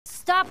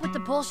Stop with the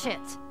bullshit.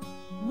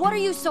 What are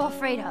you so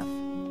afraid of?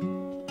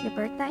 Your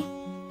birthday?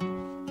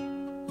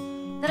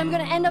 That I'm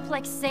gonna end up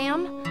like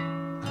Sam?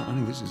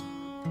 Honey, this is...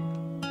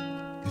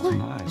 It's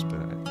nice, but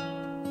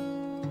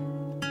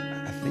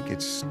I think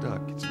it's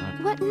stuck. It's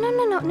not... What?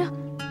 No.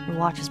 Your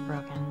watch is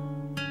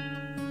broken.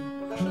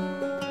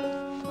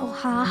 Oh,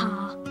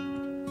 ha.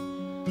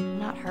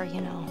 Not her,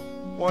 you know.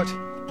 What?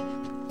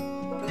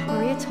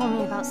 Maria told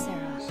me about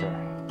Sarah. Sir,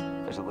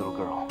 there's a little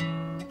girl.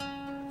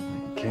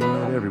 You can't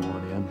let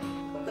everyone in.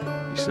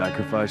 You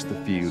sacrifice the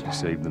few to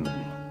save the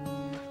many.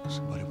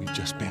 Somebody, we've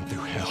just been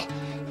through hell.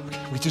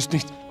 Okay, we just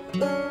need...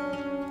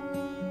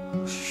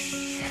 Oh,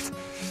 shit.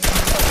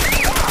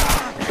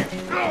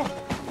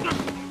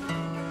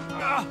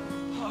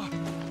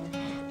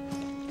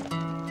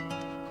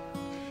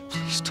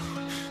 Please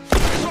don't.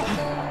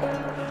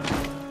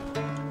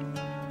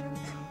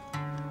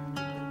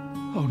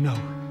 Oh, no.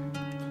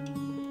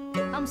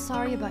 I'm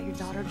sorry about your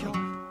daughter, Joel.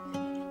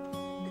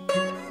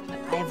 But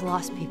I have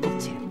lost people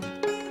too.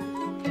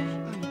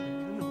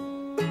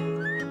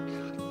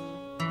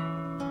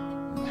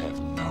 You have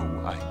no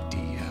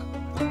idea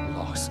what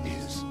loss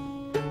is.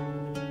 What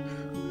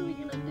are we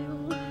gonna do?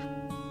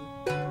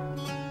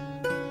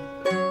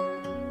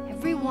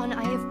 Everyone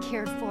I have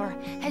cared for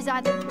has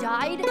either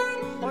died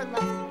or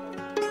left me.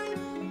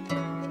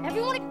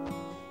 Everyone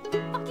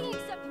fucking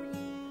except for you.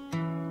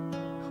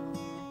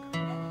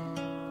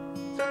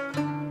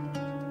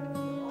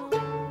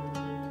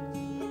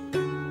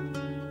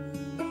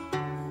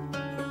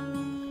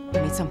 I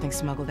need something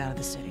smuggled out of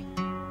the city.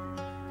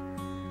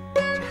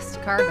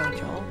 Just cargo,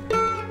 Joel. I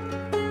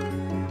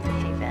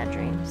hate bad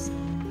dreams.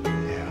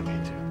 Yeah, me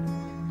too.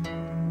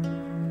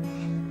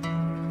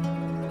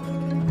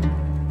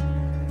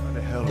 Why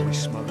the hell are we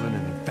smuggling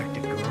an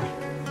infected girl?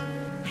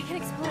 I can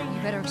explain. You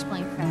better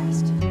explain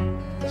fast.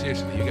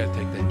 Seriously, you gotta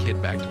take that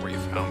kid back to where you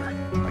found her.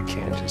 I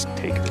can't just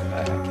take her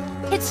back.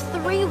 It's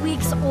 3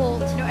 weeks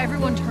old. You know,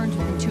 everyone turns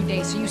within 2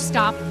 days, so you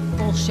stop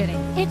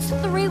bullshitting. It's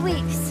 3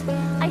 weeks.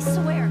 I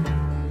swear.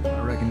 I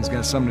reckon it's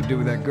got something to do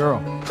with that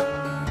girl.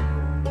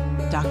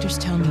 Doctors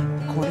tell me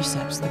the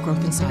cordyceps, the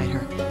growth inside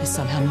her, has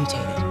somehow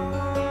mutated.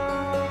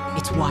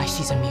 It's why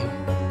she's immune.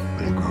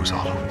 But it grows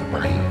all over the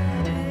brain.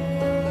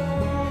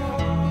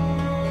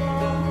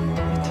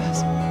 It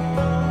does.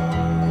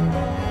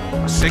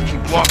 I said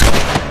keep walking.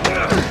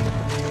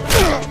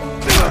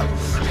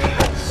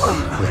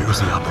 Where's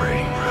the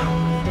operating room?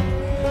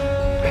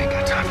 I ain't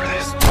got time for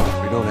this.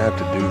 We don't have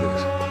to do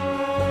this.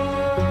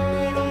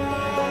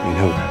 You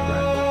know that,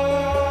 right?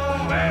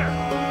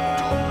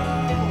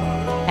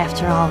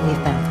 After all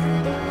we've been through.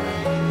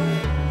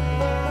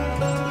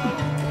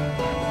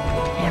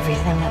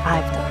 Everything that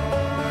I've done.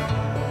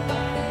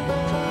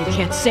 You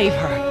can't save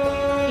her.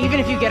 Even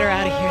if you get her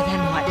out of here, then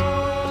what?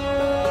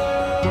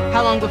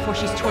 How long before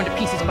she's torn to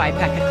pieces by a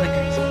pack of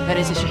clickers? That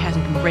is, if she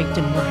hasn't been raped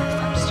and murdered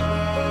first.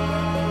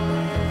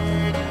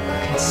 You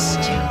can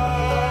still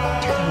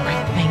do the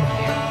right thing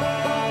here.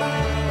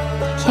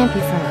 It can't be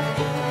for nothing.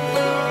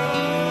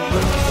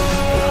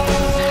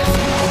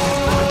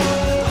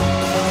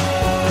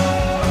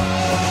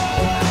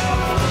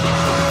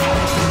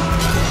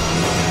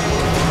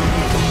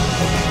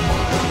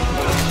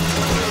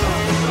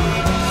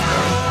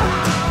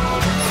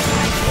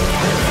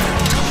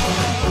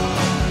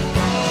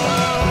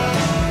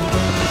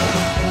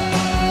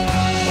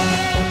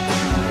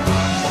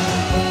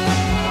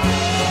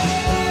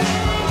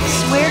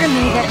 Swear to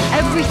me that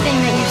everything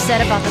that you've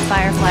said about the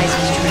Fireflies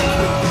is true.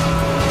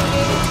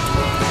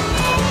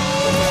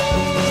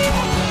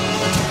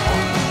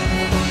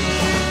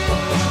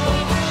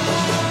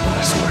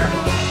 I swear.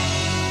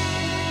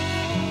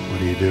 What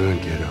are you doing,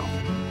 kiddo?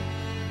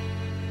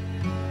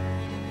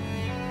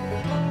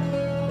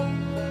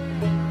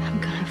 I'm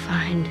gonna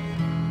find.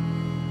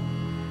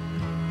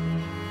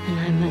 And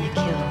I'm gonna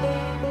kill.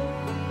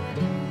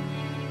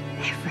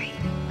 Every